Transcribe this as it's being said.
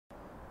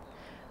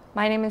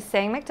My name is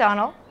Sang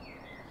McDonald.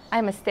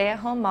 I'm a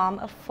stay-at-home mom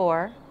of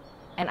 4,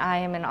 and I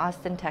am in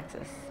Austin,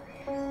 Texas.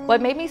 What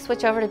made me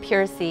switch over to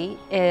Puracy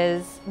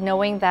is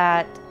knowing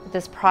that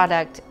this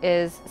product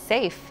is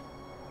safe,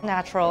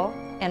 natural,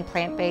 and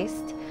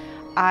plant-based.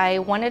 I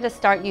wanted to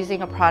start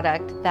using a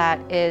product that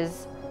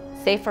is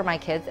safe for my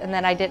kids and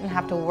that I didn't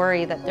have to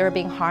worry that they were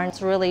being harmed.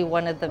 It's really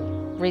one of the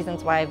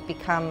reasons why I've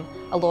become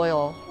a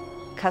loyal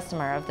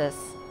customer of this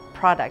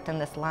product and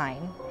this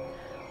line.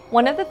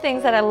 One of the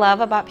things that I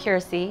love about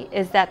Puracy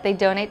is that they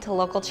donate to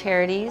local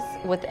charities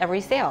with every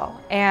sale.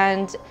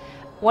 And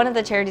one of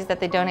the charities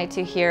that they donate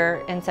to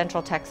here in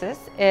Central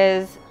Texas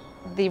is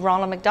the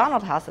Ronald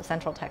McDonald House of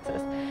Central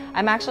Texas.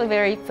 I'm actually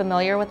very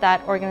familiar with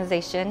that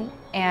organization,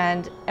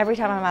 and every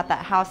time I'm at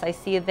that house I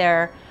see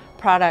their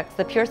products,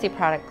 the Puracy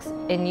products,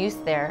 in use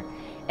there.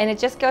 And it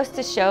just goes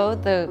to show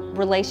the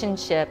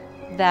relationship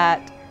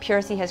that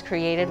Puracy has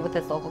created with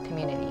its local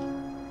community.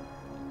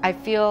 I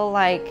feel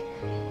like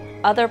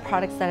other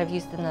products that I've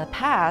used in the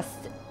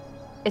past,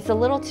 it's a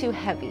little too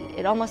heavy.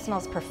 It almost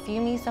smells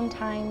perfumey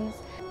sometimes,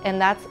 and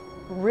that's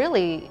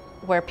really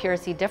where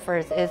Puracy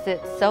differs. Is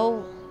it's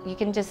so, you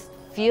can just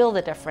feel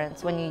the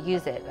difference when you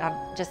use it,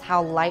 just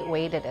how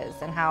lightweight it is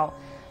and how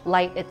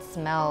light it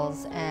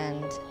smells,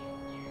 and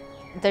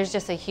there's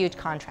just a huge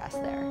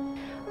contrast there.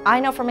 I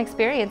know from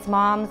experience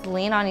moms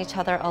lean on each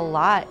other a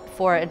lot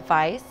for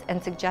advice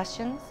and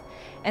suggestions,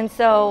 and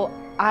so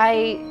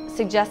I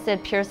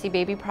suggested Puracy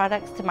baby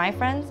products to my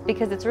friends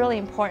because it's really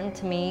important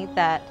to me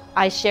that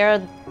I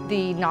share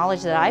the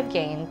knowledge that I've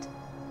gained.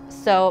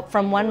 So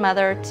from one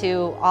mother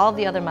to all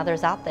the other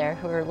mothers out there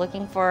who are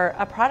looking for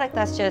a product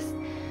that's just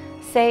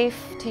safe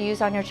to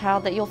use on your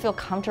child, that you'll feel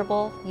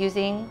comfortable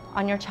using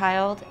on your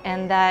child,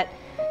 and that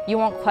you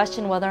won't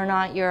question whether or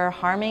not you're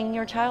harming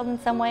your child in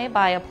some way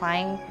by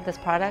applying this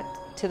product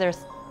to their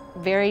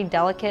very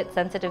delicate,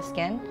 sensitive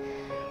skin.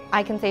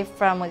 I can say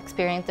from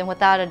experience and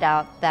without a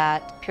doubt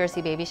that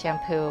Puracy Baby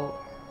Shampoo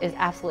is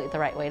absolutely the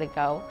right way to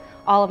go.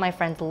 All of my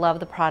friends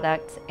love the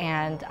product,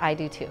 and I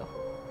do too.